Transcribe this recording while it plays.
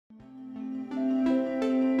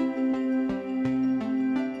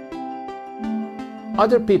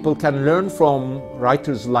Other people can learn from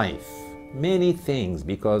writer's life many things,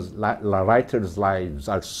 because writers' lives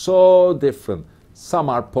are so different. Some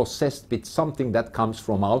are possessed with something that comes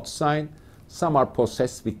from outside. Some are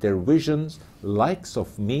possessed with their visions. Likes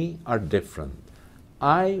of me are different.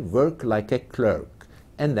 I work like a clerk.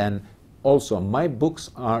 And then also my books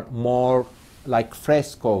are more like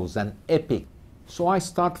frescoes and epic. So I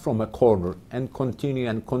start from a corner and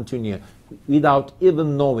continue without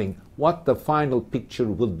even knowing what the final picture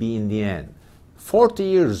will be in the end. 40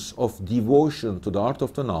 years of devotion to the art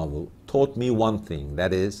of the novel taught me one thing,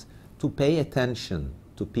 that is, to pay attention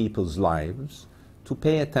to people's lives, to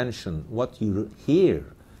pay attention what you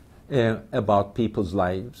hear about people's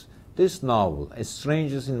lives. This novel, A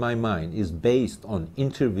Strangeness in My Mind, is based on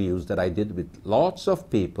interviews that I did with lots of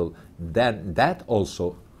people. That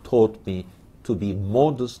also taught me to be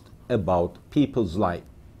modest about people's life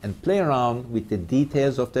and play around with the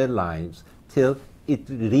details of their lives till it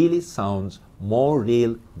really sounds more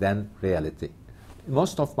real than reality.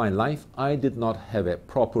 Most of my life, I did not have a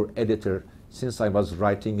proper editor since I was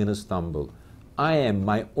writing in Istanbul. I am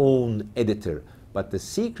my own editor, but the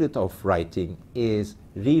secret of writing is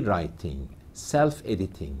rewriting,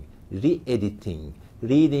 self-editing, re-editing,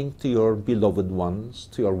 reading to your beloved ones,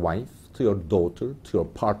 to your wife, to your daughter, to your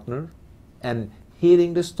partner, and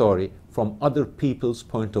hearing the story from other people's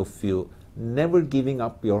point of view, never giving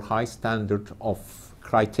up your high standard of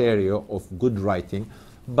criteria of good writing,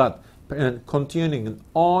 but continuing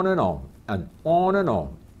on and on and on and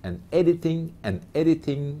on, and editing and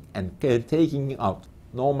editing and taking out,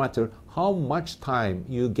 no matter how much time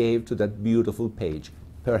you gave to that beautiful page.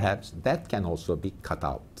 Perhaps that can also be cut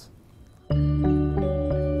out.